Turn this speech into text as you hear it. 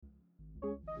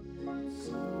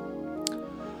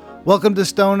Welcome to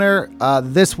Stoner.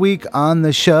 This week on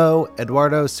the show,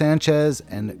 Eduardo Sanchez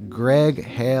and Greg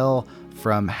Hale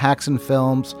from Haxan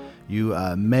Films. You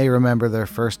may remember their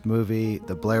first movie,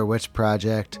 The Blair Witch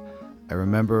Project. I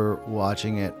remember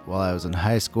watching it while I was in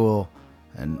high school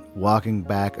and walking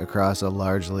back across a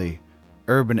largely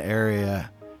urban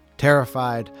area,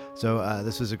 terrified. So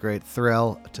this was a great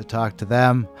thrill to talk to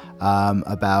them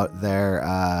about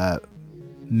their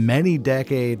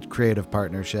many-decade creative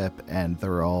partnership and the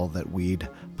role that weed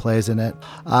plays in it.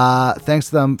 Thanks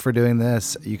to them for doing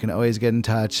this. You can always get in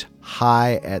touch.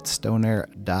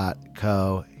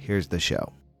 hi@stoner.co. Here's the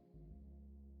show.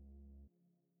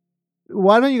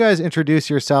 Why don't you guys introduce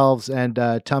yourselves and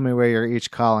tell me where you're each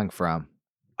calling from?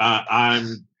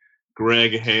 I'm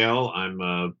Greg Hale. I'm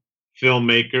a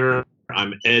filmmaker.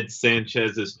 I'm Ed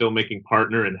Sanchez's filmmaking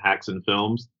partner in Haxan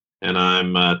Films, and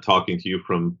I'm talking to you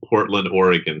from Portland,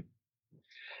 Oregon.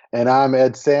 And I'm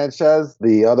Ed Sanchez,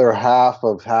 the other half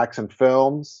of Haxan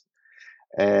Films.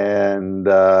 And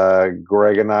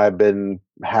Greg and I have been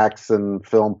Haxan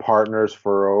Film partners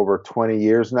for over 20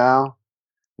 years now,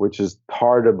 which is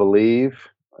hard to believe.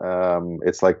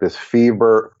 It's like this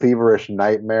feverish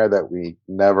nightmare that we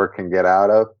never can get out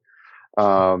of.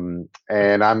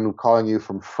 And I'm calling you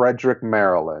from Frederick,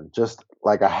 Maryland, just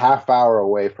like a half hour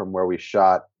away from where we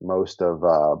shot most of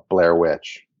Blair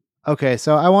Witch. Okay,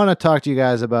 so I want to talk to you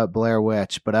guys about Blair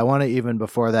Witch, but I want to even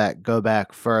before that go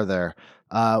back further.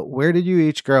 Where did you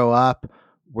each grow up?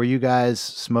 Were you guys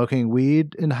smoking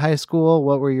weed in high school?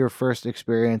 What were your first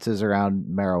experiences around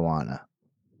marijuana?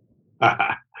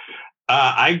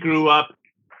 I grew up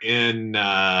in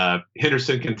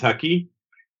Henderson, Kentucky,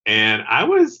 and I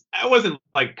wasn't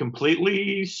like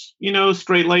completely,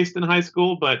 straight-laced in high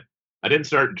school, but I didn't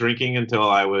start drinking until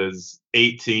I was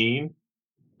 18.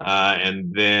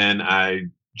 And then I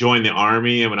joined the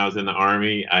Army. And when I was in the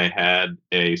Army, I had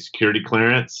a security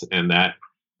clearance, and that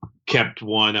kept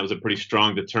one. That was a pretty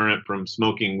strong deterrent from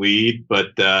smoking weed.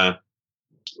 But as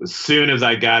soon as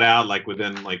I got out, like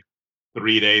within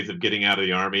 3 days of getting out of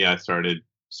the Army, I started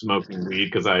smoking weed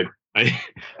because I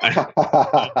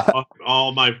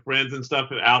all my friends and stuff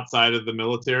outside of the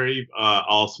military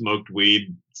all smoked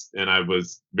weed, and I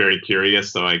was very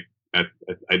curious. So I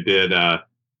did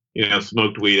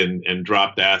smoked weed and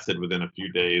dropped acid within a few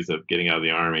days of getting out of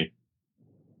the Army.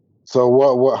 So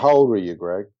what how old were you,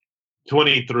 Greg?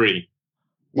 23.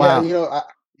 Wow.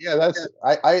 Yeah,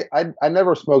 I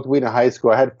never smoked weed in high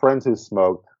school. I had friends who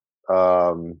smoked.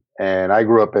 And I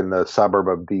grew up in the suburb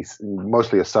of DC,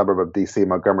 mostly a suburb of DC,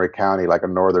 Montgomery County, like a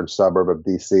northern suburb of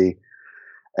DC.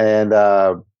 And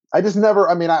I just never,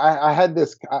 I had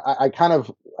this, I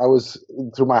was,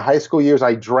 through my high school years,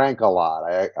 I drank a lot.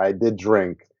 I did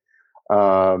drink,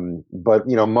 but,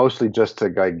 mostly just to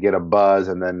get a buzz,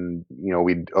 and then,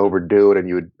 we'd overdo it, and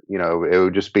it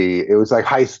was like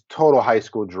total high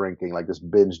school drinking, like this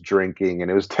binge drinking,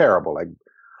 and it was terrible, like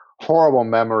horrible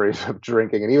memories of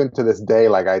drinking. And even to this day,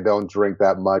 like I don't drink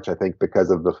that much, I think because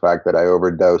of the fact that I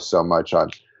overdosed so much on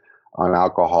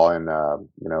alcohol, and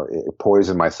it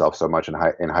poisoned myself so much in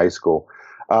high school.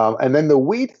 And then the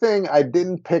weed thing I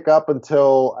didn't pick up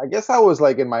until I guess I was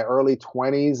like in my early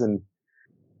 20s, and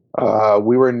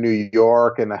we were in New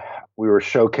York, and we were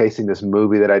showcasing this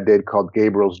movie that I did called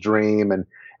Gabriel's Dream, and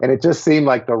it just seemed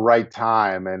like the right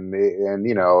time, and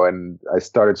I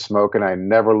started smoking. I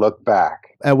never looked back.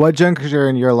 At what juncture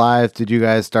in your life did you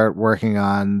guys start working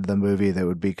on the movie that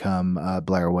would become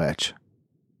Blair Witch?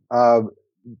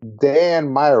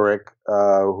 Dan Myrick,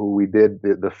 who we did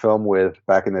the film with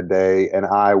back in the day, and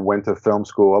I went to film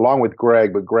school along with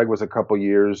Greg, but Greg was a couple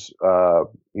years,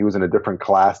 he was in a different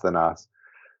class than us.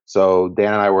 So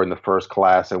Dan and I were in the first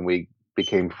class, and we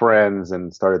became friends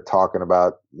and started talking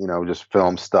about, just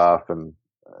film stuff. And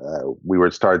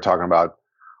started talking about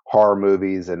horror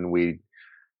movies, and we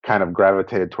kind of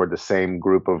gravitated toward the same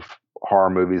group of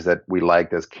horror movies that we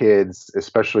liked as kids,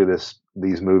 especially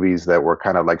these movies that were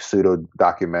kind of like pseudo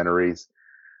documentaries,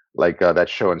 like that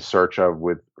show In Search Of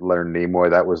with Leonard Nimoy.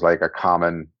 That was like a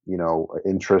common,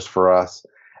 interest for us.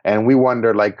 And we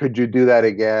wondered, like, could you do that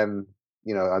again,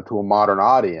 to a modern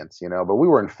audience, but we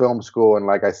were in film school. And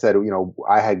like I said,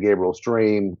 I had Gabriel's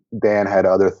Dream, Dan had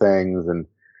other things, and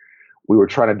we were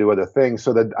trying to do other things.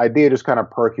 So the idea just kind of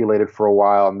percolated for a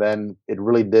while, and then it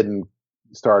really didn't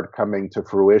start coming to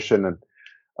fruition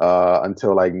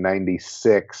until like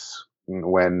 96,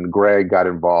 when Greg got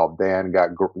involved. Dan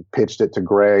pitched it to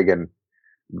Greg, and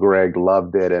Greg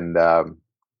loved it, and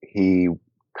he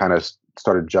kind of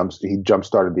jump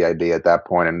started the idea at that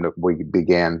point, and we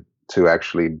began to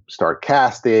actually start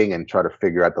casting and try to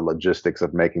figure out the logistics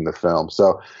of making the film.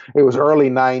 So it was early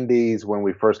 90s when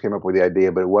we first came up with the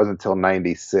idea, but it wasn't until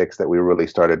 96 that we really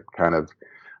started kind of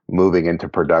moving into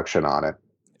production on it.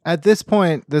 At this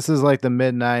point, this is like the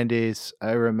mid 90s.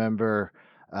 I remember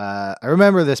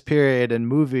this period in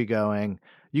movie going.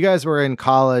 You guys were in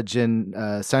college in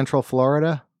Central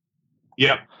Florida?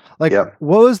 Yep.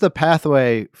 What was the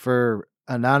pathway for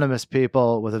anonymous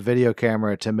people with a video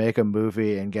camera to make a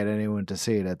movie and get anyone to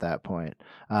see it at that point?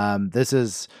 This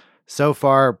is so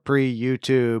far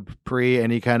pre-YouTube, pre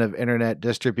any kind of internet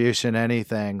distribution,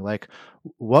 anything. Like,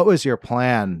 what was your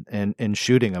plan in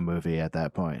shooting a movie at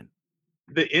that point?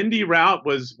 The indie route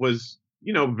was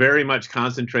very much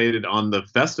concentrated on the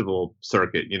festival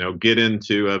circuit. Get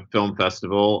into a film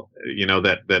festival,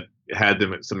 that had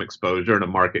them some exposure and a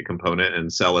market component,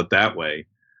 and sell it that way.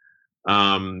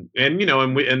 And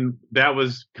that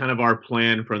was kind of our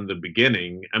plan from the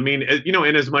beginning. I mean,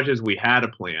 in as much as we had a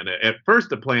plan, at first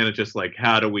the plan is just like,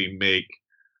 how do we make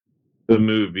the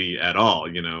movie at all?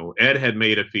 Ed had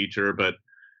made a feature, but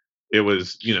it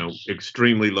was,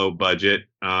 extremely low budget.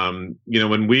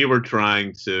 When we were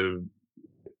trying to,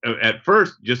 at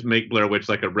first, just make Blair Witch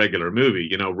like a regular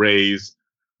movie, raise,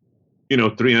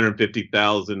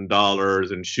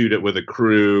 $350,000 and shoot it with a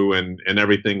crew, and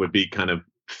everything would be kind of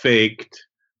faked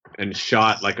and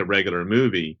shot like a regular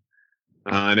movie.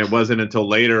 And it wasn't until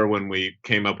later when we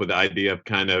came up with the idea of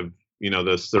kind of,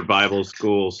 the survival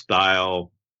school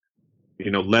style,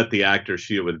 let the actors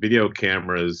shoot with video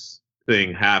cameras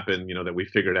thing happen, that we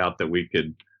figured out that we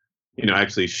could,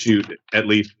 actually shoot at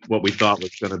least what we thought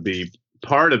was going to be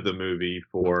part of the movie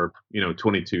for,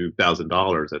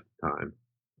 $22,000 at the time.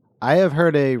 I have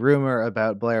heard a rumor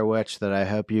about Blair Witch that I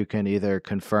hope you can either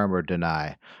confirm or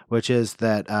deny, which is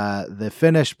that the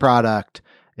finished product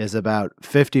is about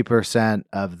 50%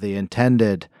 of the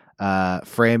intended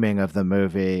framing of the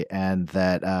movie, and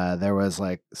that there was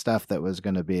like stuff that was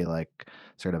going to be like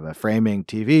sort of a framing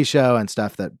TV show and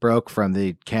stuff that broke from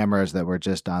the cameras that were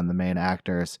just on the main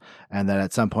actors, and that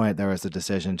at some point there was a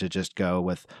decision to just go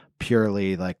with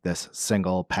purely like this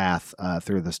single path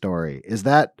through the story. Is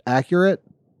that accurate?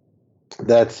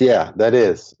 That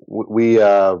is. We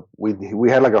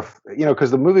had like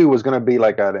because the movie was going to be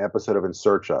like an episode of In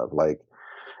Search Of, like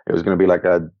it was going to be like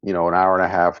an hour and a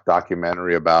half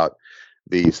documentary about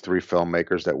these three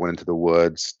filmmakers that went into the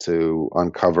woods to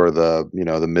uncover the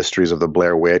mysteries of the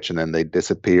Blair Witch, and then they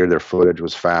disappeared. Their footage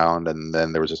was found, and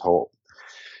then there was this whole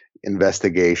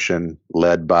investigation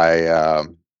led by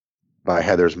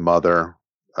Heather's mother.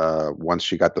 Once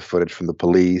she got the footage from the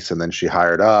police, and then she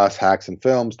hired us, Haxan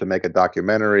Films, to make a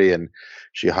documentary, and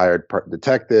she hired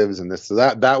detectives, and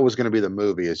that was going to be the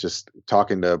movie. It's just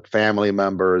talking to family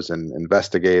members and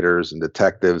investigators and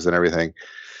detectives and everything.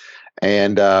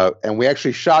 And we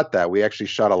actually shot that. We actually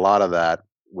shot a lot of that,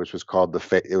 which was called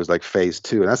it was like phase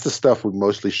 2. And that's the stuff we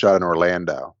mostly shot in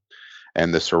Orlando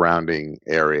and the surrounding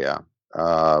area.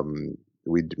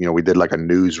 We did like a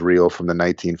newsreel from the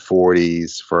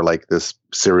 1940s for like this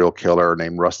serial killer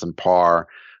named Rustin Parr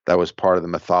that was part of the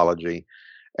mythology.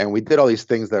 And we did all these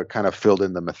things that kind of filled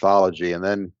in the mythology. And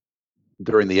then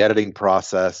during the editing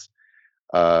process,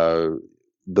 the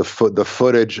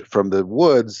footage from the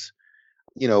woods,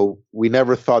 we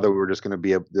never thought that we were just going to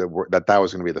be that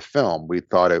was going to be the film. We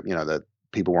thought that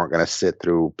people weren't going to sit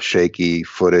through shaky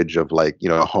footage of like,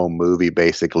 a home movie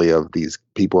basically of these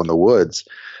people in the woods.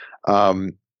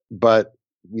 But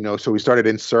so we started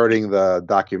inserting the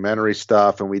documentary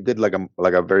stuff, and we did like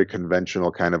a very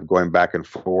conventional kind of going back and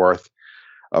forth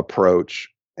approach,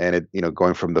 and it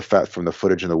going from the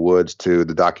footage in the woods to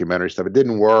the documentary stuff. It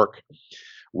didn't work.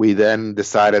 We then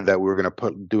decided that we were going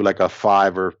to do like a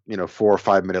 4 or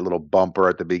 5 minute little bumper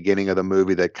at the beginning of the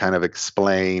movie that kind of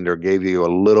explained or gave you a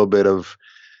little bit of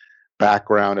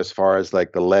background as far as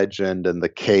like the legend and the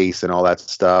case and all that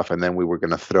stuff, and then we were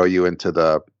going to throw you into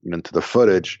the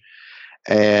footage.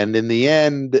 And in the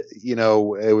end,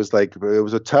 it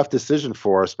was a tough decision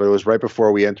for us, but it was right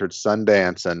before we entered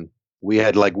Sundance, and we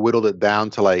had like whittled it down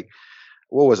to like,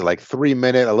 what was it, like 3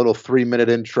 minute, a little 3 minute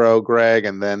intro, Greg,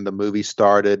 and then the movie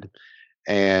started,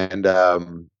 and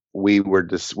we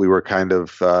were kind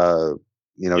of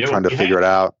trying to figure it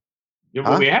out. Yeah,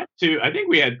 well, I think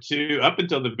we had two up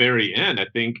until the very end. I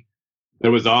think there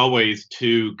was always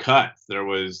two cuts. There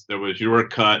was your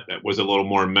cut that was a little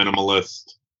more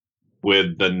minimalist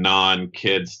with the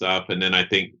non-kid stuff, and then I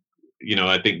think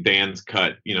Dan's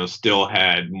cut, still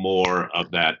had more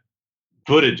of that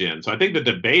footage in. So I think the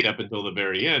debate up until the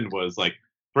very end was like,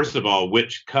 first of all,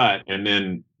 which cut, and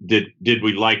then did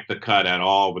we like the cut at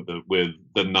all with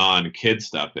the non-kid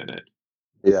stuff in it?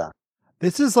 Yeah.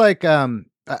 This is like I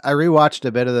rewatched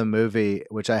a bit of the movie,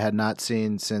 which I had not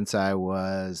seen since I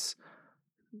was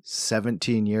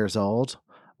 17 years old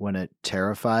when it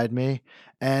terrified me.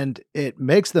 And it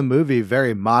makes the movie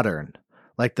very modern.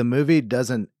 Like the movie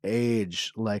doesn't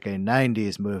age like a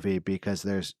 90s movie because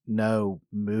there's no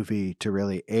movie to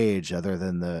really age other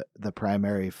than the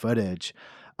primary footage.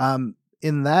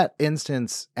 In that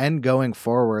instance and going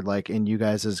forward, like in you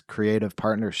guys' creative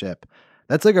partnership,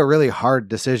 that's like a really hard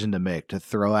decision to make, to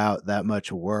throw out that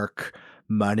much work,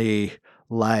 money,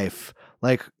 life.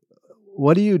 Like,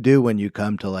 what do you do when you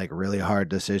come to like really hard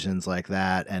decisions like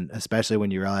that, and especially when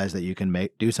you realize that you can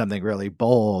do something really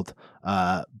bold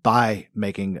by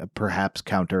making a perhaps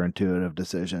counterintuitive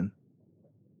decision?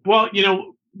 Well,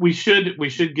 we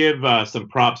should give some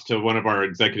props to one of our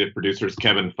executive producers.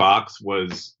 Kevin Fox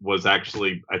was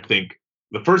actually, I think,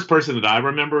 the first person that I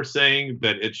remember saying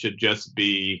that it should just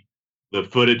be the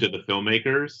footage of the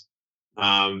filmmakers.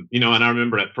 And I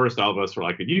remember at first all of us were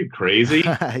like, "Are you crazy?"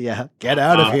 Yeah, get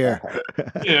out of Uh, here.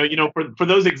 for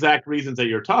those exact reasons that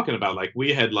you're talking about, like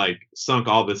we had like sunk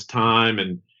all this time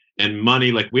and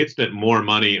money, like we had spent more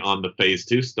money on the phase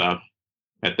two stuff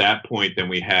at that point than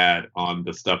we had on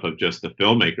the stuff of just the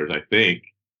filmmakers, I think.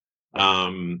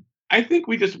 I think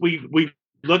we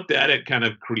looked at it kind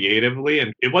of creatively,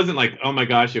 and it wasn't like, oh my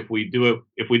gosh, if we do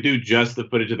just the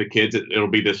footage of the kids, it'll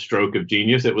be this stroke of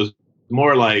genius. It was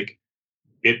more like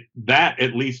it that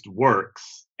at least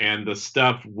works, and the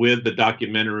stuff with the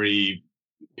documentary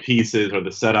pieces or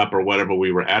the setup or whatever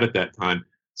we were at that time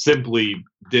simply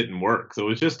didn't work. So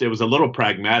it was a little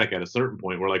pragmatic at a certain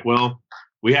point. We're like, well,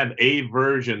 we have a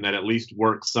version that at least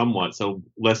works somewhat, so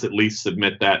let's at least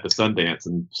submit that to Sundance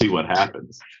and see what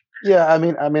happens. Yeah,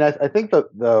 I think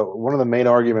the one of the main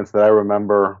arguments that I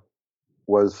remember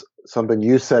was something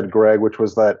you said, Greg, which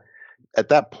was that at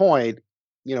that point,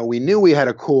 we knew we had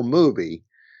a cool movie.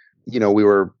 We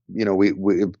were, we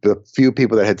the few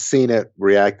people that had seen it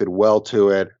reacted well to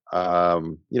it.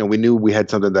 We knew we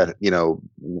had something that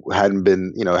hadn't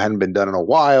been done in a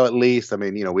while, at least. I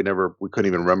mean, we couldn't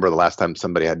even remember the last time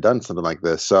somebody had done something like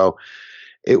this. So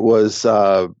it was,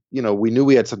 we knew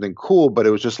we had something cool, but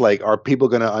it was just like, are people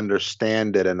going to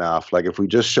understand it enough? Like, if we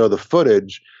just show the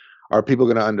footage, are people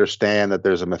going to understand that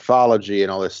there's a mythology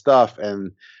and all this stuff?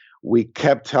 And we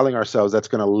kept telling ourselves that's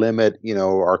going to limit,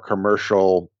 our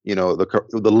commercial, the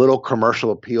little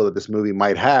commercial appeal that this movie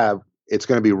might have. It's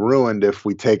going to be ruined if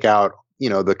we take out,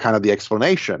 the kind of the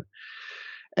explanation.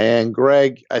 And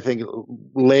Greg, I think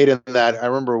late in that, I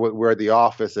remember we were at the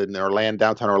office in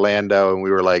downtown Orlando, and we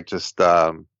were like just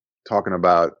talking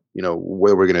about,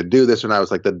 whether we're going to do this or not. It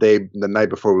was like the night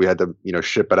before we had to,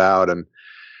 ship it out.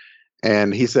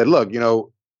 And he said, look,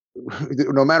 no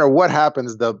matter what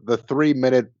happens, the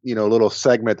 3-minute, little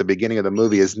segment at the beginning of the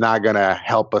movie is not going to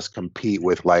help us compete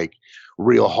with like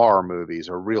real horror movies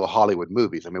or real Hollywood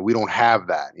movies. I mean, we don't have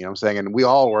that, you know what I'm saying? And we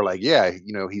all were like, yeah,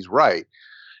 he's right.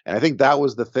 And I think that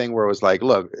was the thing where it was like,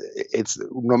 look, it's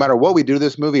no matter what we do to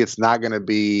this movie, it's not going to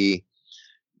be,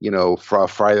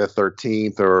 Friday the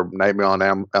 13th or Nightmare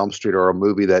on Elm Street, or a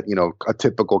movie that, a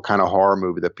typical kind of horror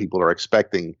movie that people are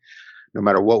expecting, no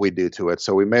matter what we do to it.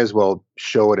 So we may as well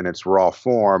show it in its raw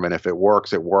form. And if it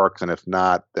works, it works. And if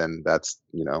not, then that's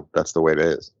the way it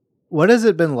is. What has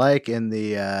it been like in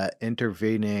the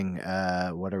intervening,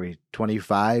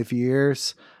 25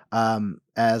 years?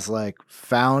 As like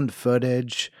found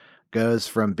footage goes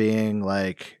from being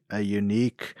like a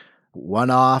unique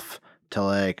one-off to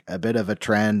like a bit of a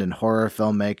trend in horror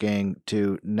filmmaking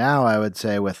to now, I would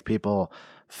say, with people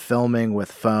filming with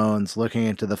phones, looking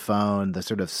into the phone, the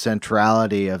sort of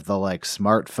centrality of the like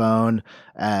smartphone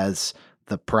as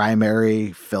the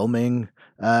primary filming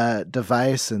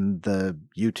device in the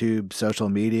YouTube social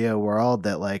media world,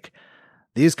 that like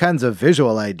these kinds of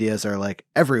visual ideas are like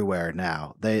everywhere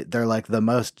now. They're like the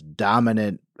most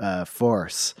dominant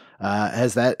force.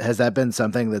 Has that been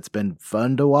something that's been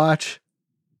fun to watch?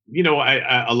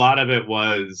 A lot of it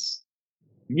was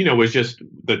just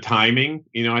the timing.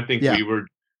 I think Yeah.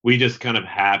 we just kind of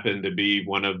happened to be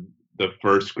one of the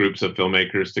first groups of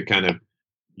filmmakers to kind of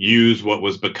use what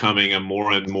was becoming a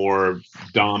more and more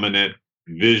dominant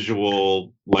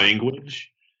visual language.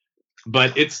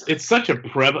 But it's such a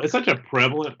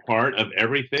prevalent part of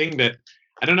everything that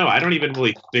I don't know. I don't even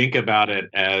really think about it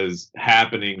as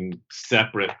happening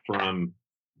separate from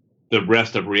the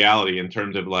rest of reality in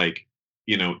terms of like,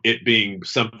 it being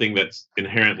something that's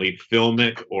inherently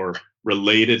filmic or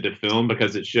related to film,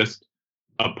 because it's just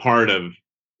a part of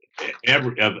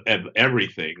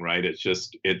everything, right?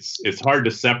 It's hard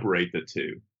to separate the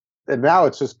two. And now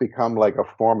it's just become like a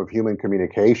form of human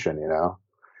communication,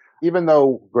 even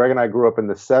though Greg and I grew up in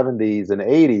the 70s and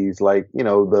 80s, like,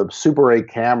 the Super 8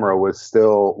 camera was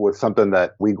something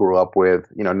that we grew up with,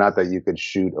 not that you could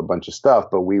shoot a bunch of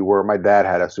stuff, but my dad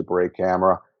had a Super 8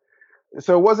 camera.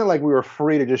 So it wasn't like we were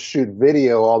free to just shoot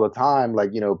video all the time,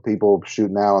 like, people shoot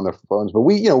now on their phones, but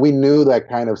we knew that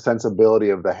kind of sensibility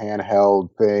of the handheld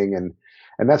thing. And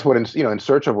that's what, In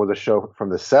Search of was a show from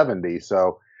the 70s.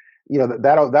 So,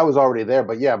 that was already there,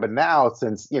 but now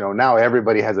since now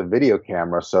everybody has a video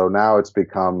camera, so now it's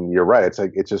become, you're right, it's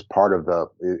like it's just part of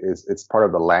it's part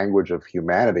of the language of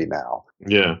humanity now.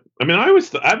 Yeah, I mean,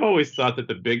 I've always thought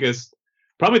that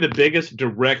probably the biggest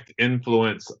direct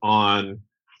influence on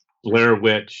Blair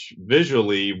Witch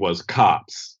visually was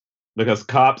Cops, because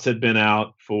Cops had been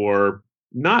out for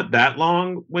not that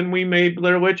long when we made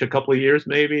Blair Witch, a couple of years,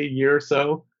 maybe a year or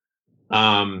so.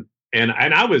 And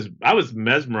I was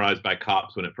mesmerized by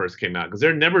Cops when it first came out, because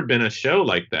there had never been a show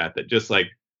like that just like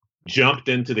jumped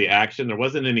into the action. There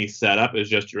wasn't any setup. It was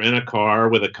just you're in a car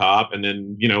with a cop, and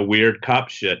then weird cop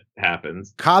shit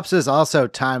happens. Cops is also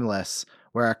timeless,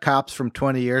 where a Cops from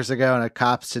 20 years ago and a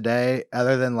Cops today,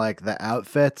 other than like the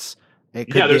outfits, it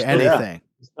could be anything.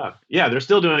 Yeah, they're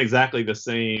still doing exactly the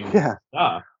same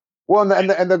stuff. Well,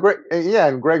 and the great,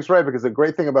 and Greg's right, because the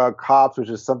great thing about Cops, which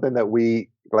is something that we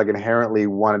like inherently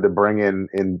wanted to bring in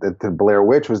to Blair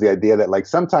Witch, was the idea that like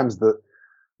sometimes the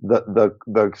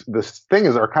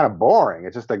things are kind of boring.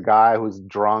 It's just a guy who's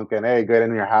drunk and, hey, get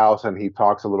in your house, and he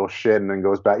talks a little shit and then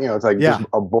goes back. It's like just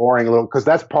a boring little, because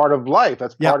that's part of life.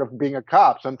 That's part of being a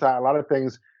cop. Sometimes a lot of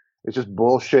things, it's just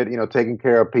bullshit. Taking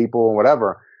care of people and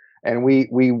whatever. And we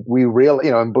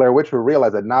in Blair Witch, we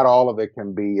realize that not all of it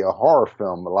can be a horror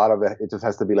film. A lot of it just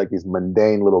has to be like these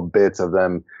mundane little bits of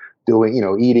them doing,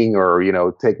 eating or,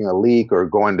 taking a leak or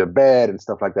going to bed and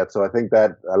stuff like that. So I think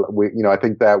that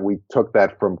we took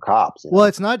that from Cops. Well,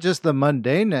 it's not just the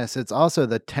mundaneness. It's also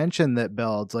the tension that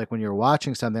builds. Like when you're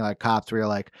watching something like Cops, where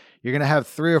you're going to have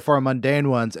 3 or 4 mundane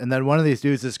ones, and then one of these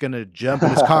dudes is going to jump in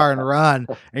his car and run,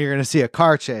 and you're going to see a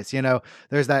car chase.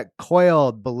 There's that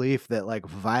coiled belief that like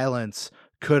violence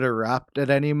could erupt at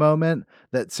any moment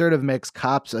that sort of makes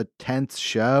Cops a tense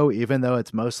show, even though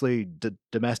it's mostly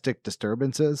domestic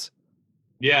disturbances.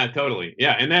 Yeah, totally.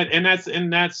 Yeah, and that's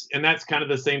kind of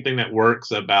the same thing that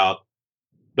works about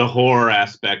the horror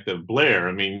aspect of Blair.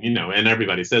 I mean, and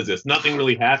everybody says this, nothing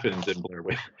really happens in Blair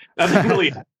Witch. Nothing really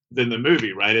happens in the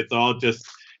movie, right? It's all just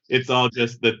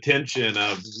the tension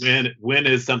of when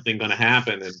is something going to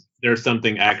happen, and there's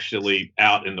something actually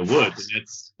out in the woods, and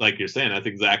it's like you're saying, that's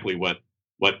exactly what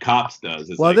Cops does.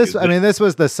 This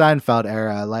was the Seinfeld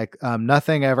era. Like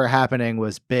nothing ever happening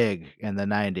was big in the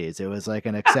 90s. It was like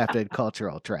an accepted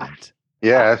cultural trend.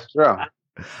 Yeah, that's true.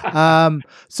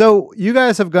 So you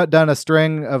guys have done a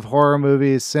string of horror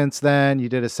movies since then. You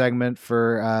did a segment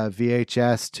for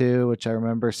VHS too, which I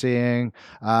remember seeing.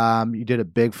 You did a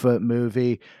Bigfoot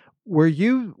movie.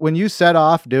 When you set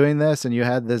off doing this and you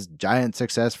had this giant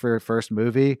success for your first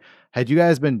movie, had you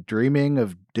guys been dreaming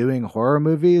of doing horror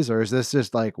movies, or is this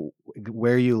just like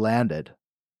where you landed?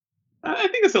 I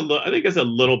think it's a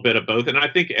little bit of both, and I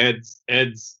think Ed's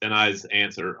and I's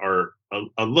answer are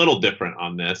a little different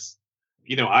on this.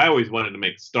 I always wanted to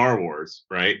make Star Wars,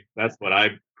 right? That's what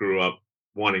I grew up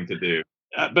wanting to do.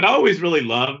 But I always really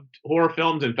loved horror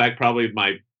films. In fact, probably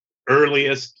my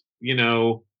earliest,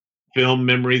 film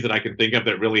memories that I can think of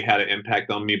that really had an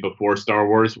impact on me before Star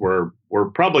Wars were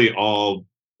probably all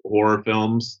horror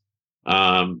films,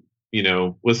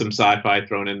 with some sci-fi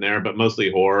thrown in there, but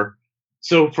mostly horror.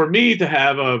 So for me to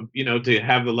have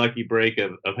the lucky break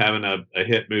of having a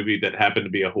hit movie that happened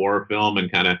to be a horror film and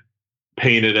kind of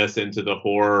painted us into the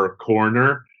horror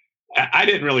corner, I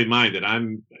didn't really mind it.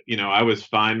 I was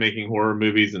fine making horror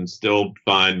movies and still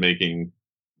fine making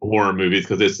horror movies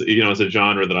because it's a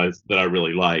genre that I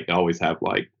really like. I always have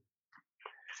liked.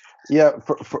 Yeah,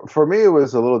 for me it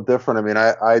was a little different. I mean,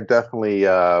 I definitely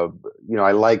I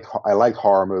liked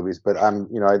horror movies, but I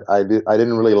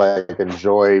didn't really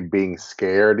enjoy being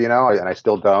scared, and I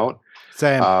still don't.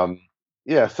 Same.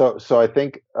 Yeah, so I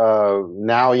think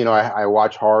now I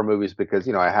watch horror movies because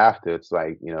I have to. It's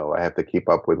like I have to keep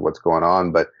up with what's going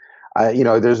on, but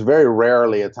there's very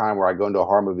rarely a time where I go into a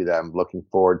horror movie that I'm looking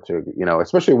forward to,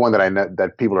 especially one that I know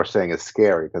that people are saying is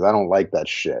scary, because I don't like that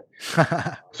shit.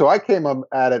 So I came up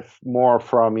at it more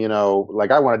from,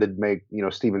 I wanted to make,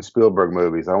 Steven Spielberg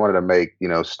movies. I wanted to make,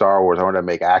 Star Wars. I wanted to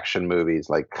make action movies,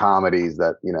 like comedies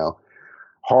that,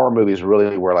 horror movies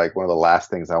really were like one of the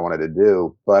last things I wanted to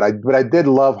do. But I did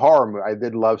love horror. I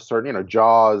did love certain,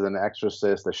 Jaws and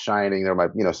Exorcist, The Shining.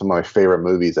 They're some of my favorite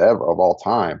movies ever of all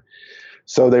time.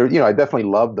 So I definitely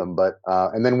loved them. But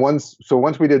and then once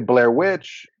we did Blair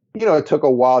Witch, it took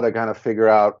a while to kind of figure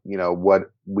out,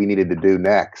 what we needed to do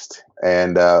next.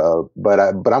 And but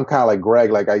I'm kind of like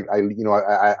Greg. Like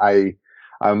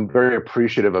I'm very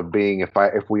appreciative of being,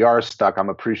 if we are stuck, I'm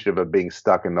appreciative of being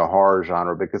stuck in the horror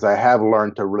genre, because I have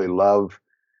learned to really love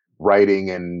writing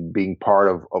and being part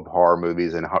of horror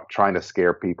movies and trying to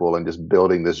scare people and just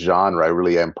building this genre. I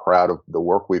really am proud of the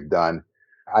work we've done.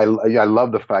 I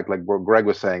love the fact, like what Greg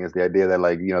was saying, is the idea that,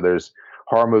 like, there's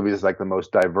horror movies is like the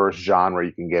most diverse genre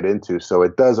you can get into. So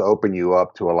it does open you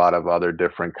up to a lot of other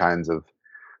different kinds of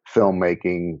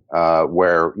filmmaking,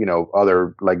 where,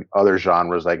 other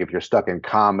genres, like if you're stuck in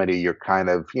comedy, you're kind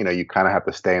of, you kind of have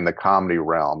to stay in the comedy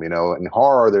realm. In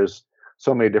horror, there's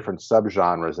so many different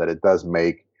subgenres that it does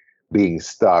make being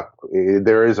stuck.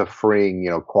 There is a freeing,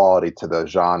 quality to the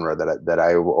genre that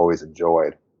I always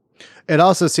enjoyed. It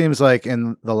also seems like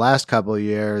in the last couple of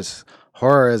years,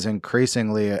 horror is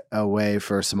increasingly a way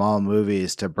for small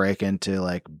movies to break into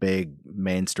like big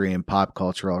mainstream pop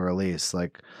cultural release,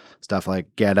 like stuff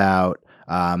like Get Out.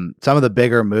 Some of the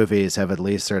bigger movies have at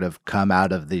least sort of come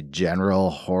out of the general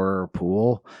horror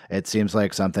pool. It seems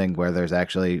like something where there's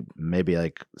actually maybe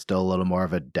like still a little more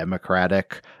of a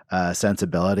democratic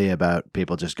sensibility about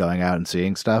people just going out and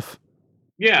seeing stuff.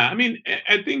 Yeah, I mean,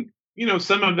 I think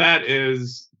some of that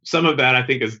I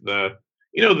think is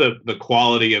the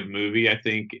quality of movie. I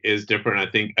think is different.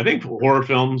 I think horror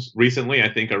films recently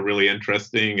I think are really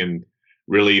interesting and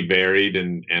really varied,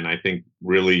 and I think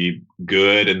really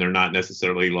good. And they're not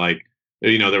necessarily like,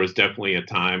 there was definitely a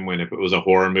time when if it was a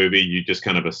horror movie, you just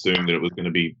kind of assumed that it was going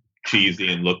to be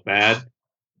cheesy and look bad.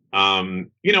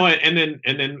 And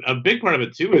then a big part of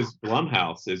it too is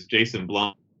Blumhouse, is Jason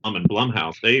Blum and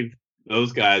Blumhouse.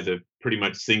 Those guys have pretty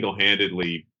much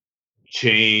single-handedly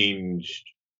changed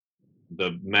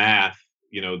the math,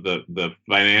 the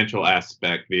financial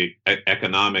aspect, the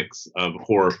economics of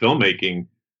horror filmmaking,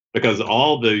 because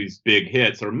all these big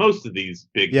hits, or most of these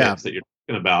big hits that you're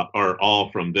talking about, are all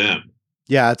from them.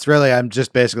 Yeah, I'm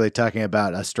just basically talking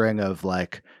about a string of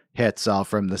like hits all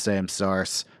from the same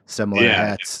source, similar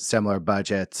hits, similar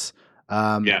budgets.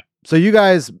 So you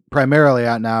guys primarily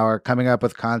out now are coming up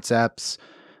with concepts,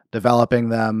 developing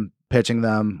them, pitching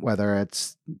them, whether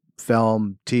it's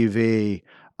film, TV.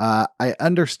 I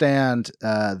understand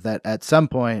that at some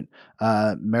point,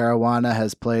 marijuana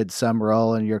has played some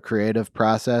role in your creative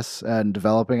process and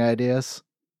developing ideas.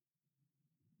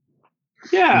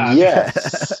 Yeah.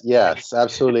 Yes,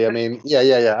 absolutely. I mean,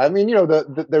 yeah. I mean,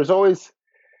 there's always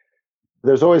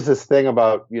this thing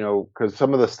about, because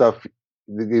some of the stuff,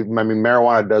 I mean,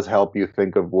 marijuana does help you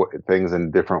think of things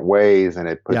in different ways, and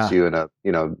it puts you in a,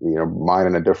 mind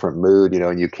in a different mood,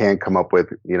 and you can come up with,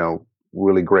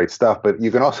 really great stuff, but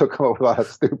you can also come up with a lot of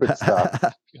stupid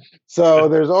stuff. So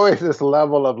there's always this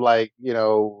level of like,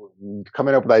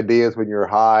 coming up with ideas when you're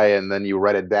high, and then you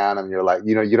write it down, and you're like,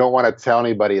 you don't want to tell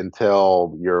anybody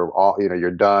until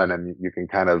you're done, and you can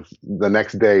kind of the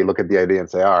next day look at the idea and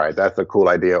say, all right, that's a cool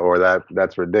idea, or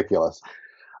that's ridiculous.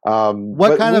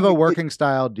 What kind of a working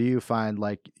style do you find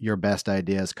like your best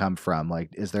ideas come from?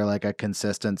 Like, is there like a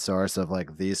consistent source of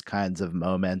like these kinds of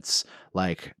moments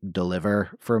like deliver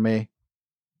for me?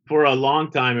 For a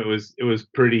long time, it was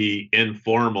pretty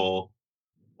informal,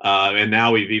 and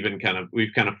now we've kind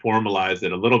of formalized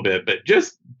it a little bit, but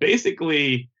just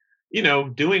basically,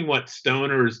 doing what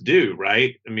stoners do,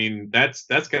 right? I mean, that's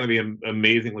kind of the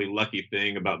amazingly lucky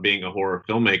thing about being a horror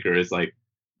filmmaker, is like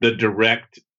the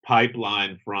direct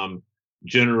pipeline from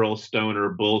general stoner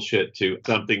bullshit to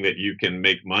something that you can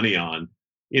make money on.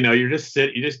 You just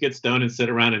get stoned and sit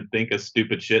around and think of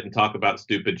stupid shit and talk about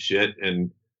stupid shit.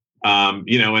 And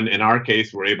in our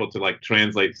case, we're able to like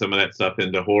translate some of that stuff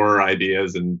into horror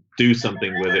ideas and do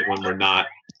something with it when we're not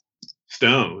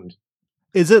stoned.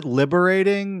 Is it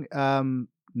liberating,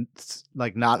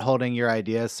 like not holding your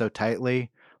ideas so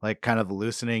tightly, like kind of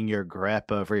loosening your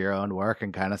grip over your own work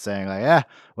and kind of saying like, yeah,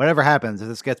 whatever happens, if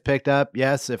this gets picked up,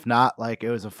 yes, if not, like it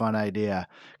was a fun idea.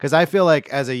 Because I feel like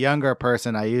as a younger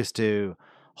person, I used to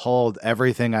hold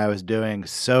everything I was doing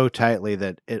so tightly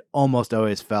that it almost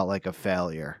always felt like a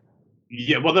failure.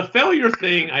 Yeah, well, the failure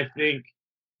thing, I think,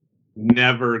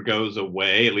 never goes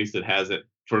away. At least it hasn't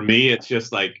for me. It's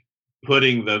just like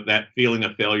putting that feeling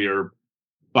of failure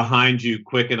behind you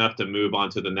quick enough to move on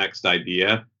to the next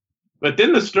idea. But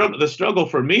then the struggle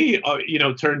for me,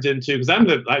 turns into,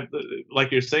 because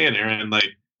like you're saying, Aaron,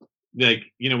 like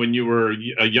when you were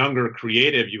a younger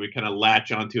creative, you would kind of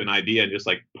latch onto an idea and just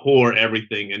like pour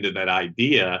everything into that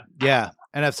idea. Yeah,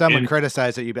 and if someone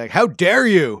criticized it, you'd be like, "How dare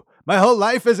you! My whole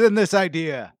life is in this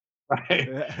idea."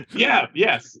 Right. Yeah.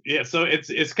 Yes. Yeah. So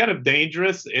it's kind of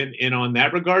dangerous in on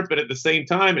that regard, but at the same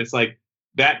time, it's like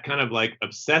that kind of like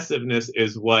obsessiveness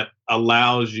is what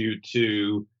allows you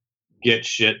to get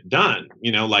shit done.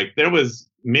 Like there was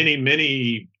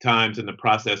many times in the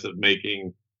process of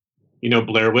making,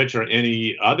 Blair Witch or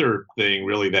any other thing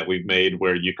really that we've made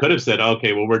where you could have said,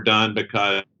 okay, well, we're done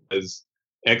because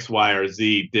X, Y, or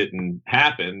Z didn't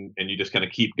happen. And you just kind of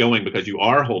keep going because you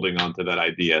are holding on to that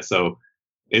idea. So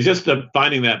it's just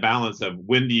finding that balance of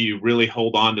when do you really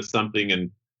hold on to something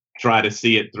and try to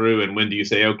see it through, and when do you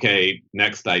say, okay,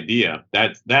 next idea.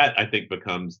 That I think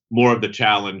becomes more of the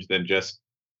challenge than just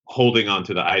holding on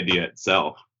to the idea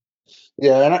itself.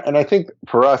 Yeah, and I think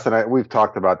for us, we've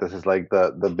talked about this, is like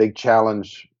the big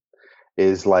challenge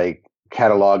is like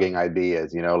cataloging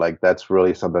ideas. Like that's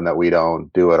really something that we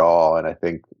don't do at all. And I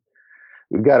think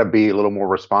we've got to be a little more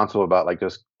responsible about like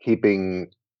just keeping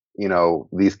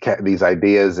these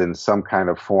ideas in some kind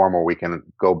of form where we can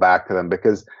go back to them,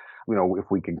 because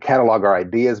if we can catalog our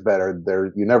ideas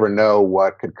better, you never know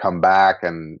what could come back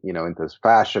and into this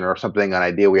fashion, or something, an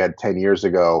idea we had 10 years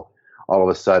ago all of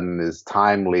a sudden is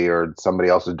timely, or somebody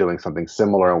else is doing something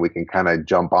similar, and we can kind of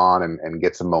jump on and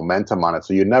get some momentum on it.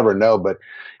 So you never know. But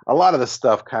a lot of the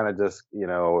stuff kind of just,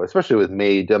 especially with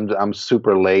me, I'm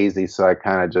super lazy. So I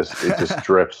kind of it just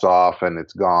drifts off and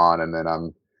it's gone. And then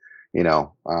I'm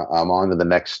on to the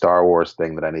next Star Wars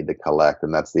thing that I need to collect,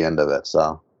 and that's the end of it.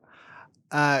 So,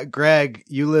 Greg,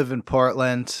 you live in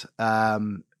Portland.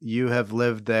 You have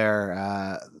lived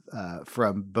there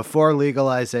from before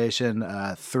legalization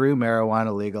through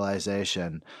marijuana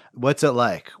legalization. What's it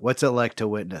like? What's it like to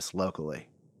witness locally?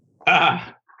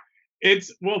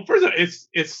 First of all,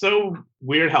 it's so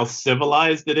weird how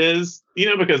civilized it is,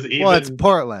 because it's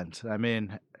Portland. I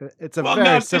mean, it's a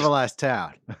very civilized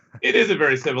town. It is a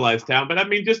very civilized town, but I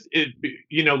mean,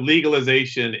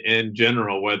 legalization in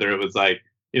general, whether it was like,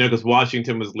 because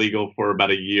Washington was legal for about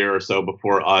a year or so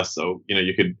before us. So,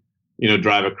 you could,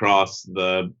 drive across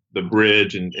the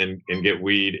bridge and get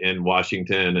weed in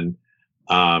Washington.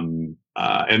 And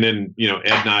then, Ed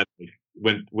and I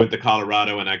went to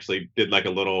Colorado and actually did like a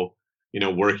little,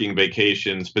 working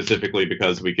vacation specifically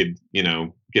because we could,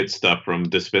 get stuff from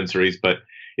dispensaries. But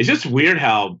it's just weird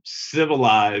how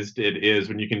civilized it is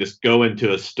when you can just go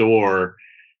into a store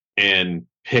and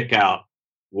pick out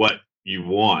what you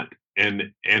want.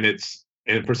 And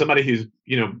for somebody who's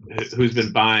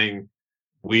been buying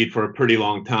weed for a pretty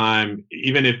long time,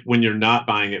 even if when you're not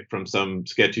buying it from some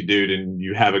sketchy dude and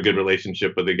you have a good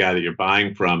relationship with the guy that you're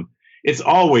buying from, it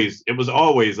was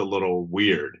always a little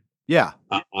weird. Yeah.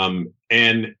 And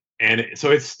so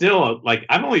it's still like,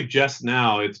 I'm only just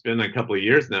now, it's been a couple of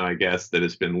years now, I guess, that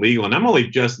it's been legal. And I'm only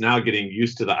just now getting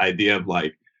used to the idea of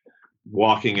like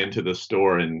walking into the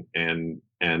store and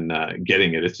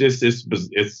getting it. It's just,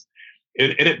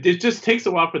 it just takes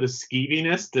a while for the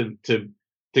skeeviness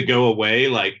to go away.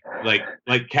 Like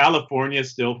California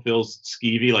still feels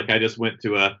skeevy. Like I just went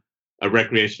to a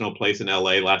recreational place in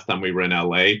LA last time we were in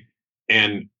LA,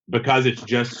 and because it's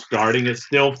just starting, it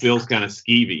still feels kind of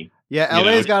skeevy. Yeah,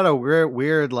 LA's got a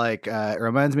weird like it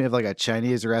reminds me of like a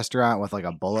Chinese restaurant with like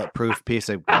a bulletproof piece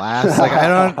of glass. Like I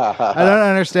don't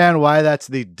understand why that's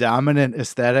the dominant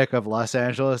aesthetic of Los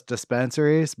Angeles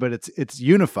dispensaries, but it's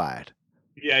unified.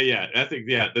 Yeah.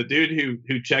 The dude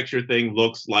who checks your thing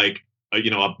looks like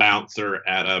a bouncer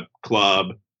at a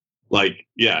club. Like,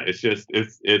 yeah, it's just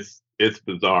it's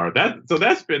bizarre.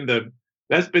 That's been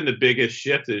the biggest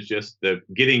shift, is just the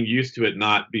getting used to it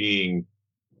not being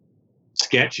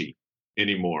sketchy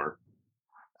anymore.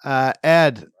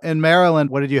 Ed, in Maryland,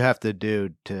 what did you have to do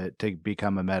to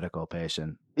become a medical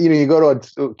patient? You go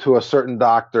to a certain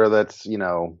doctor that's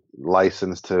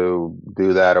licensed to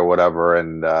do that or whatever,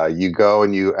 and you go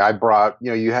and you have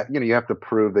to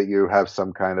prove that you have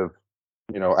some kind of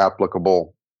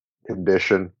applicable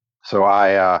condition. So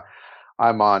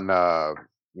I'm on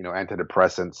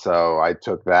antidepressants, so I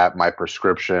took my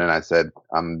prescription, and I said,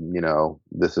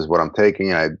 this is what I'm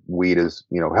taking, and weed is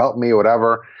help me,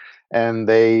 whatever. And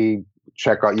they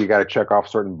you got to check off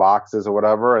certain boxes or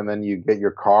whatever, and then you get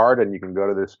your card and you can go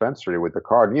to the dispensary with the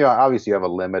card. And obviously you have a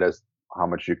limit as how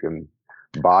much you can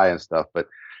buy and stuff, but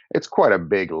it's quite a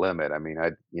big limit. I mean,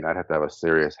 I'd have to have a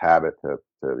serious habit to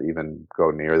even go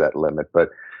near that limit, but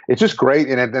it's just great.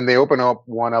 And then they open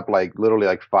one up like literally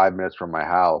like 5 minutes from my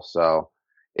house. So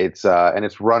it's and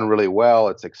it's run really well.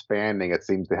 It's expanding. It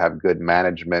seems to have good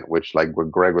management, which, like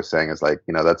what Greg was saying, is like,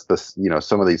 that's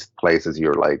some of these places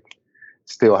you're like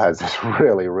still has this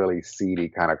really, really seedy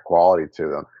kind of quality to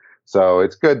them. So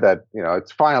it's good that,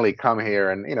 it's finally come here,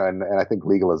 and, and I think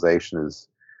legalization is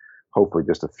hopefully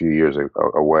just a few years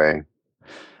away.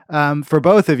 For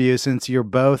both of you, since you're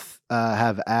both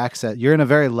have access, you're in a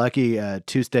very lucky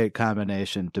two-state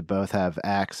combination to both have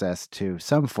access to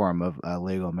some form of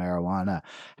legal marijuana.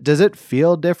 Does it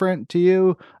feel different to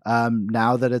you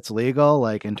now that it's legal,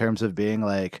 like in terms of being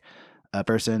like a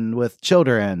person with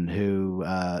children who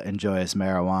enjoys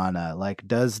marijuana? Like,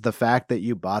 does the fact that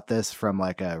you bought this from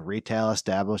like a retail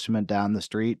establishment down the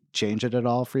street change it at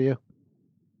all for you?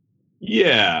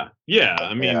 Yeah, yeah.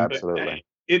 I Yeah, mean, absolutely.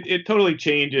 it totally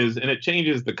changes, and it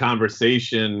changes the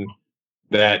conversation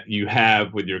that you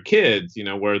have with your kids.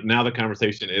 Where now the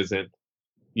conversation isn't,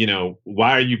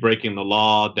 why are you breaking the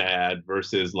law, Dad,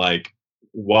 versus like,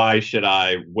 why should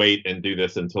I wait and do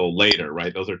this until later,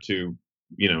 right? Those are two,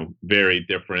 very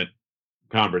different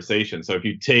conversations. So if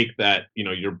you take that,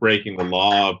 you're breaking the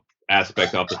law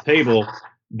aspect off the table,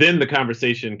 then the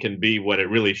conversation can be what it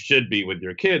really should be with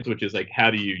your kids, which is like, how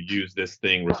do you use this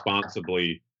thing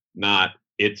responsibly? Not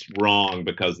it's wrong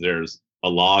because there's a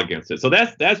law against it. So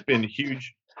that's been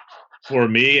huge for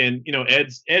me. And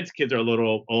Ed's kids are a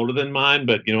little older than mine,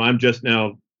 but I'm just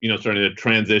now starting to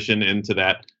transition into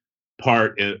that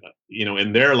part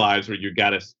in their lives where you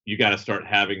gotta start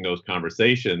having those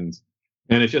conversations,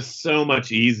 and it's just so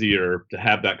much easier to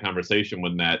have that conversation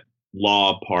when that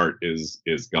law part is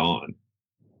gone.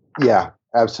 Yeah,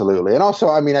 absolutely. And also,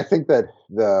 I mean, I think that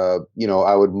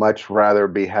I would much rather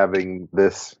be having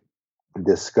this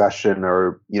discussion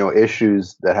or,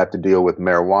 issues that have to deal with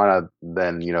marijuana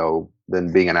than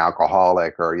being an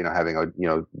alcoholic or, having a,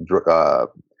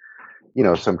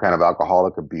 some kind of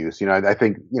alcoholic abuse. I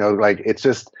think, like it's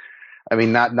just, I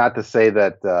mean, not to say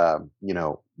that,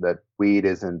 that weed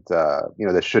isn't, that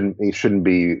it shouldn't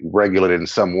be regulated in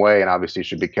some way, and obviously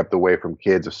should be kept away from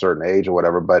kids of a certain age or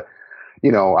whatever. But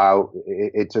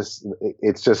it's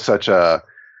just such a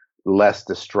less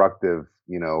destructive,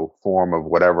 form of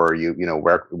whatever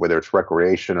whether it's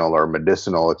recreational or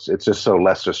medicinal. It's just so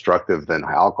less destructive than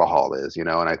alcohol is, and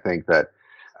I think that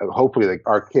hopefully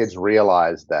our kids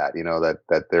realize that,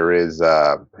 that there is,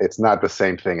 it's not the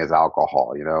same thing as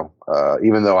alcohol,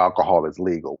 even though alcohol is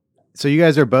legal. So you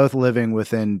guys are both living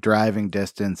within driving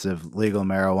distance of legal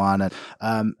marijuana.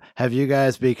 Have you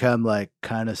guys become like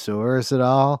connoisseurs at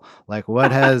all? Like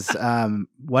what has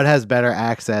better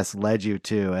access led you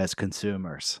to as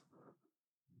consumers?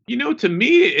 To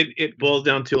me, it boils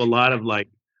down to a lot of like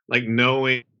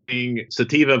knowing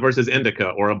sativa versus indica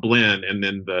or a blend, and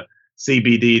then the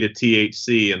CBD to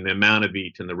THC and the amount of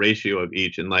each and the ratio of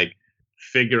each, and like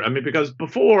figure. I mean, because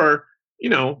before,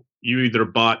 you either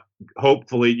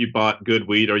hopefully you bought good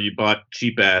weed or you bought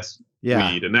cheap ass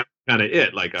weed, and that's kind of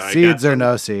it. Like seeds or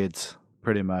no seeds,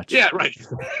 pretty much. Yeah, right.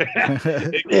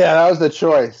 Yeah, that was the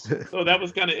choice. So that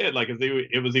was kind of it. Like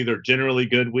it was either generally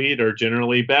good weed or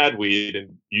generally bad weed,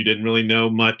 and you didn't really know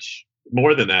much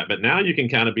more than that. But now you can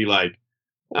kind of be like,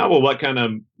 oh, well, what kind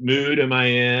of mood am I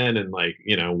in, and like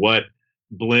what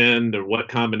blend or what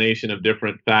combination of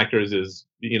different factors is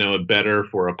better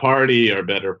for a party or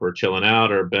better for chilling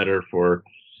out or better for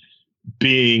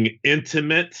being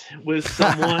intimate with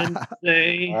someone,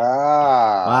 say.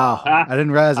 Wow. I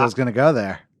didn't realize I was going to go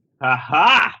there.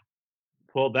 Aha!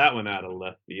 Pulled that one out of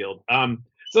left field.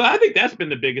 So I think that's been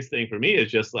the biggest thing for me,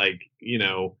 is just like,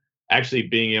 actually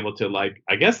being able to like,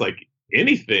 I guess like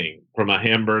anything from a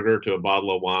hamburger to a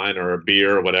bottle of wine or a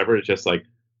beer or whatever. It's just like,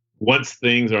 once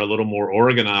things are a little more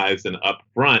organized and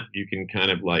upfront, you can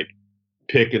kind of like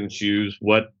pick and choose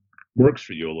what works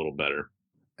for you a little better.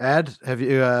 Ed, have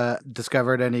you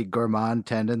discovered any gourmand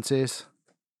tendencies?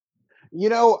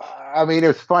 I mean,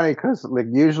 it's funny because like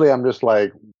usually I'm just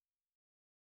like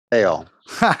ale.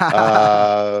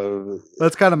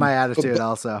 That's kind of my attitude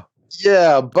also.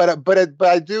 Yeah, but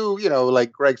I do,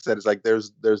 like Greg said, it's like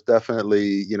there's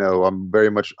definitely, I'm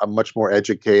much more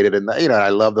educated, and I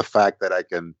love the fact that I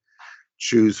can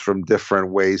choose from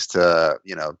different ways to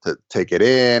take it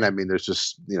in. I mean, there's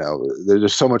just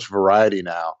so much variety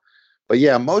now. But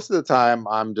yeah, most of the time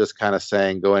I'm just kind of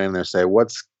going in there and say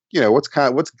what's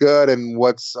good, and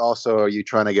what's also are you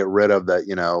trying to get rid of that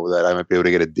that I might be able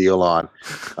to get a deal on.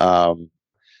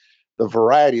 The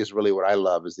variety is really what I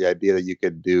love, is the idea that you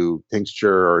could do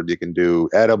tincture, or you can do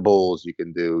edibles, you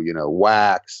can do,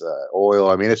 wax, oil.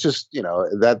 I mean, it's just,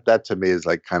 that to me is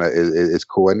like kind of is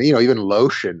cool. And, even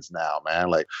lotions now,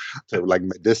 man, like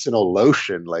medicinal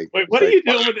lotion. Like, wait, what are you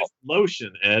doing with this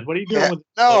lotion, Ed? What are you doing with this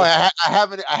No, lotion?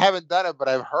 I haven't done it, but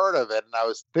I've heard of it. And I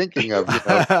was thinking of,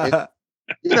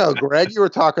 Greg, you were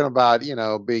talking about,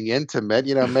 being intimate,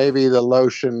 maybe the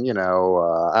lotion, I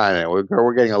don't know,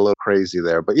 we're getting a little crazy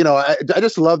there, but, I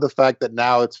just love the fact that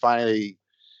now it's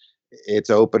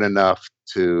open enough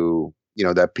to,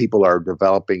 that people are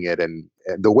developing it and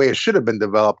the way it should have been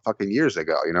developed fucking years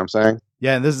ago. You know what I'm saying?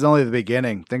 Yeah, and this is only the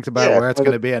beginning. Think about where it's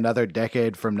going to be another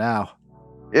decade from now.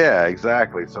 Yeah,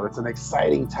 exactly. So it's an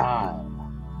exciting time.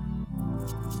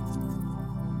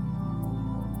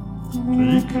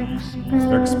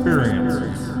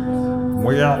 Experience.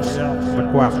 We ask the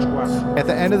question. At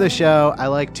the end of the show, I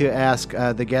like to ask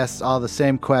the guests all the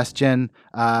same question.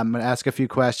 I'm going to ask a few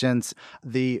questions.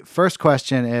 The first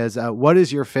question is, what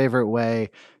is your favorite way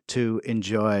to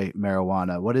enjoy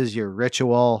marijuana? What is your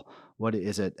ritual? What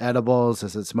is it? Edibles?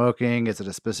 Is it smoking? Is it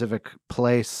a specific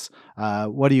place?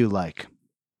 What do you like?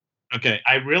 Okay,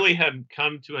 I really have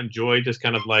come to enjoy just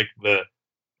kind of like the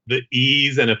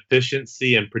ease and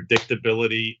efficiency and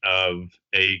predictability of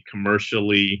a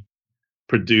commercially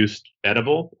produced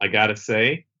edible, I gotta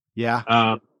say.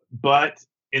 Yeah. But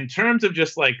in terms of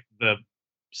just like the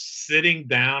sitting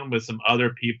down with some other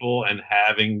people and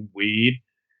having weed,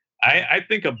 I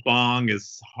think a bong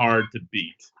is hard to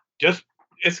beat. Just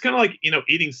it's kind of like,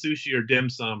 eating sushi or dim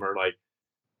sum or like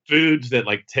foods that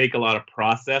like take a lot of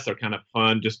process are kind of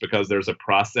fun just because there's a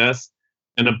process.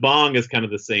 And a bong is kind of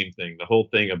the same thing. The whole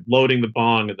thing of loading the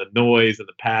bong and the noise and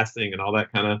the passing and all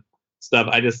that kind of stuff.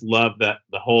 I just love that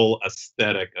the whole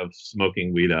aesthetic of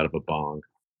smoking weed out of a bong.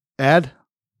 Ed?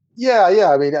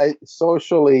 Yeah. I mean,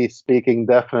 socially speaking,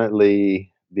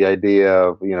 definitely the idea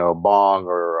of a bong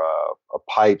or a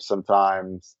pipe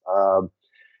sometimes.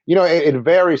 It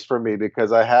varies for me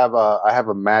because I have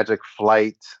a Magic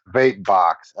Flight vape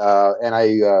box, and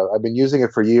I've been using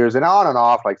it for years, and on and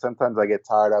off. Like sometimes I get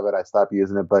tired of it, I stop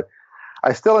using it, but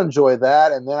I still enjoy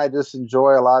that. And then I just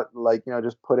enjoy a lot, like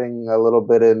just putting a little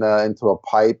bit into a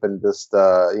pipe and just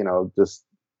just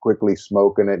quickly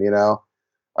smoking it,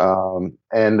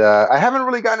 And I haven't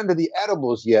really gotten into the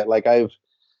edibles yet. Like I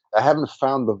haven't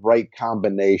found the right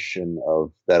combination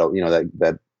of that.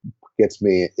 That gets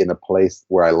me in a place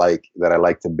where I like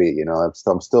to be.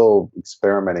 I'm still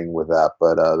experimenting with that,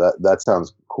 but that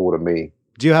sounds cool to me.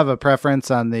 Do you have a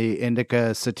preference on the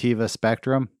indica sativa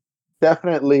spectrum?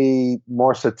 Definitely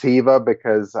more sativa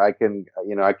because I can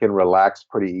relax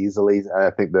pretty easily. And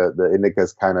I think the indica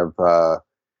is kind of,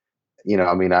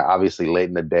 obviously late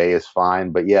in the day is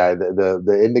fine, but yeah,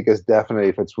 the indica is definitely,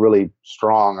 if it's really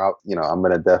strong, I'm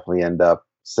going to definitely end up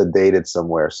sedated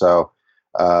somewhere. So,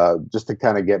 just to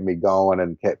kind of get me going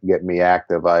and get me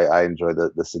active, I enjoy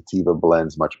the sativa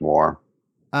blends much more.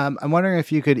 I'm wondering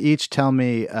if you could each tell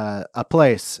me a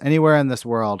place anywhere in this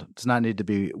world, does not need to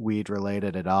be weed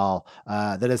related at all,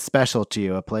 that is special to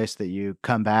you, a place that you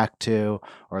come back to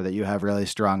or that you have really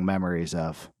strong memories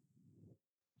of.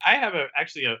 I have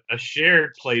actually a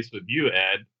shared place with you,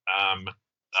 Ed,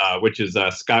 which is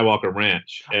Skywalker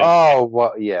Ranch. Ed,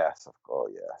 yes, of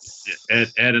course,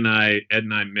 yes. Ed and I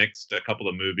mixed a couple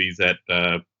of movies at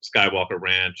Skywalker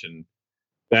Ranch, and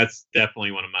that's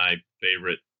definitely one of my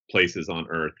favorite places on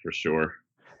Earth for sure.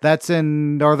 That's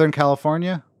in Northern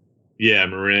California? Yeah,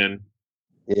 Marin.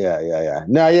 Yeah.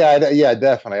 No, yeah,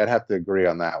 definitely. I'd have to agree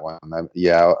on that one.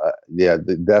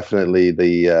 Definitely.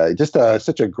 Just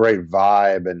such a great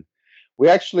vibe, and we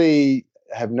actually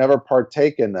have never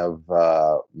partaken of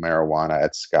marijuana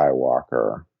at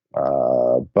Skywalker,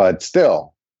 but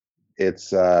still, it's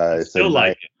still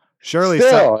like it.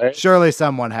 Surely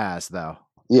someone has, though.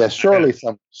 Yeah, surely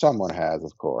someone has,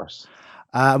 of course.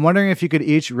 I'm wondering if you could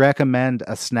each recommend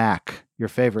a snack, your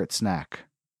favorite snack.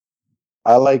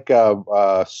 I like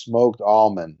smoked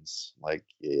almonds. I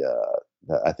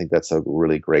think that's a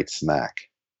really great snack.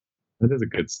 That is a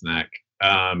good snack.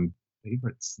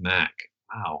 Favorite snack?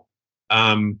 Wow.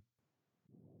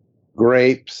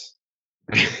 Grapes.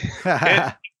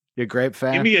 Ed, you're a grape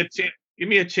fan. Give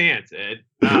me a chance, Ed.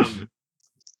 I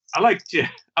like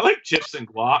chips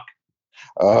and guac.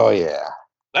 Oh yeah.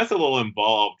 That's a little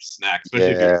involved snack,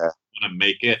 especially if you want to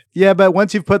make it. Yeah, but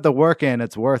once you've put the work in,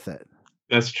 it's worth it.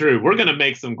 That's true. We're gonna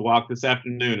make some guac this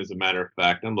afternoon, as a matter of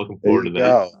fact. I'm looking forward to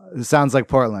that. This sounds like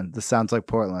Portland.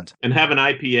 And have an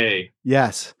IPA.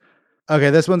 Yes. Okay,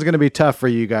 this one's going to be tough for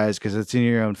you guys because it's in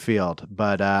your own field,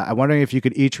 but I'm wondering if you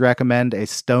could each recommend a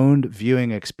stoned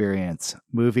viewing experience,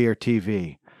 movie or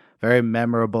TV. Very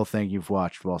memorable thing you've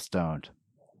watched while stoned.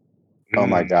 Oh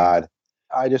my God.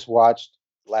 I just watched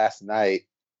last night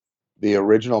the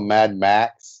original Mad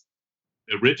Max.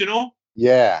 Original?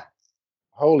 Yeah.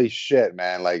 Holy shit,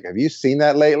 man. Like, have you seen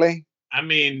that lately? I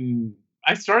mean,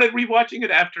 I started rewatching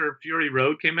it after Fury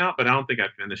Road came out, but I don't think I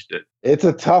finished it. It's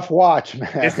a tough watch, man.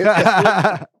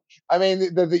 I mean,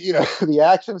 the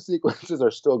action sequences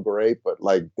are still great, but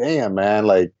like, damn, man,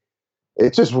 like,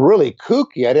 it's just really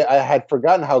kooky. I had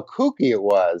forgotten how kooky it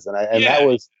was, and I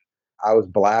was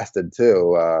blasted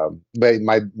too. But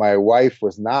my wife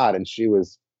was not, and she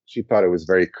was she thought it was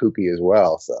very kooky as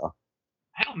well. So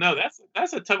I don't know.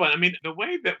 That's a tough one. I mean, the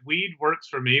way that weed works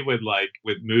for me with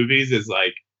movies is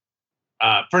like,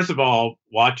 first of all,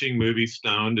 watching movies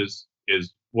stoned is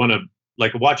one of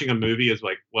like watching a movie is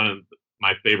like one of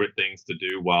my favorite things to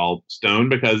do while stoned,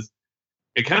 because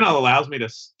it kind of allows me to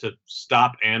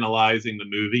stop analyzing the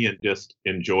movie and just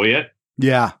enjoy it.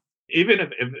 Yeah.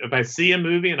 Even if I see a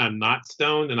movie and I'm not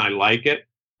stoned and I like it,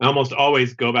 I almost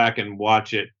always go back and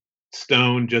watch it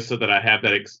stoned just so that I have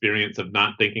that experience of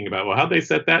not thinking about, well, how'd they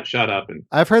set that shot up? And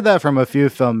I've heard that from a few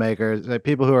filmmakers, like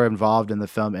people who are involved in the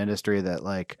film industry, that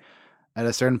like at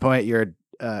a certain point your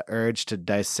urge to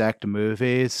dissect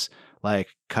movies like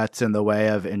cuts in the way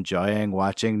of enjoying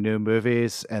watching new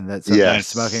movies, and that sometimes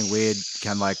smoking weed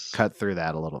can like cut through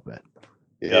that a little bit.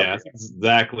 Yep. Yeah, that's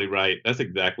exactly right. That's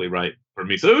exactly right for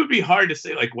me. So it would be hard to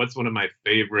say like what's one of my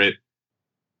favorite.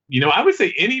 I would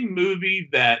say any movie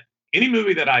that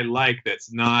I like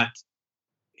that's not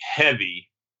heavy.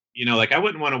 Like I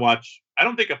wouldn't want to watch. I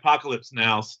don't think Apocalypse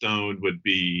Now stoned would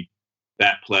be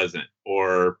that pleasant,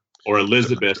 or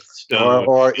Elizabeth stoned,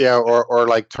 or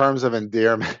like Terms of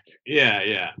Endearment.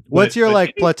 Yeah. What's your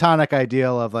like platonic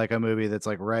ideal of like a movie that's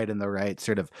like right in the right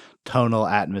sort of tonal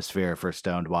atmosphere for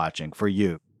stoned watching for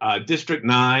you? District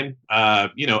 9,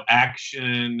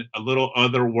 action, a little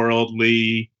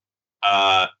otherworldly,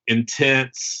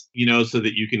 intense, so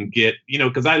that you can get,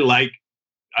 because I like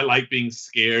being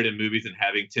scared in movies and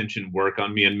having tension work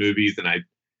on me in movies. And I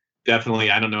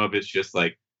don't know if it's just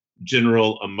like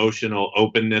general emotional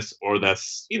openness or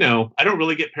that's, I don't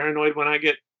really get paranoid when I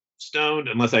get stoned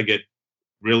unless I get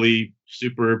really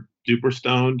super duper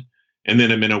stoned and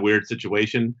then I'm in a weird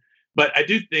situation. But I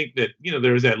do think that,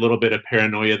 there's that little bit of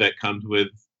paranoia that comes with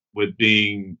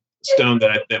being stoned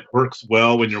that works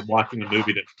well when you're watching a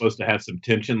movie that's supposed to have some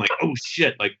tension. Like, oh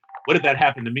shit, like what if that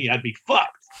happened to me? I'd be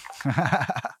fucked.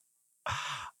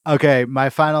 Okay, my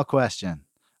final question.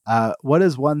 What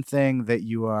is one thing that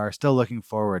you are still looking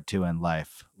forward to in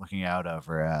life, looking out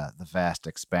over the vast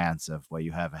expanse of what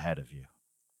you have ahead of you?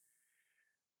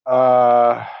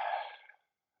 I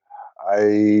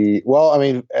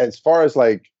mean, as far as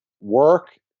like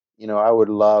work, I would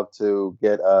love to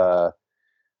get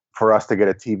for us to get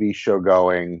a TV show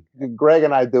going. Greg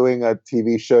and I doing a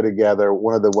TV show together,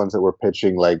 one of the ones that we're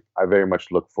pitching, like I very much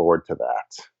look forward to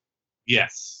that.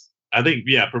 Yes. I think,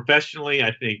 professionally,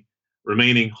 I think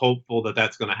remaining hopeful that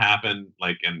that's going to happen,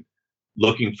 like, and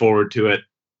looking forward to it,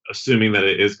 assuming that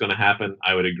it is going to happen,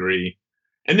 I would agree.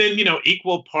 And then,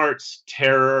 equal parts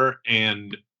terror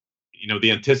and,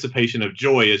 the anticipation of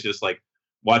joy is just like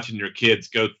watching your kids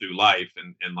go through life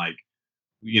and like,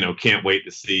 can't wait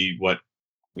to see what,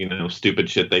 stupid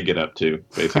shit they get up to,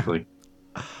 basically.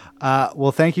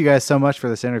 Well, thank you guys so much for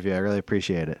this interview. I really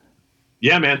appreciate it.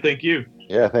 Yeah, man. Thank you.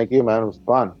 Yeah, thank you, man. It was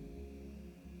fun.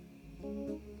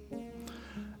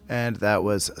 And that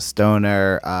was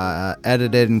Stoner,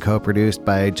 edited and co-produced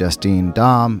by Justine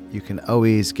Dom. You can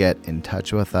always get in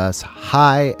touch with us.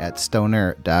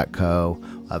 hi@stoner.co.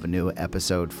 We'll have a new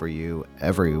episode for you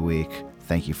every week.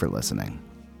 Thank you for listening.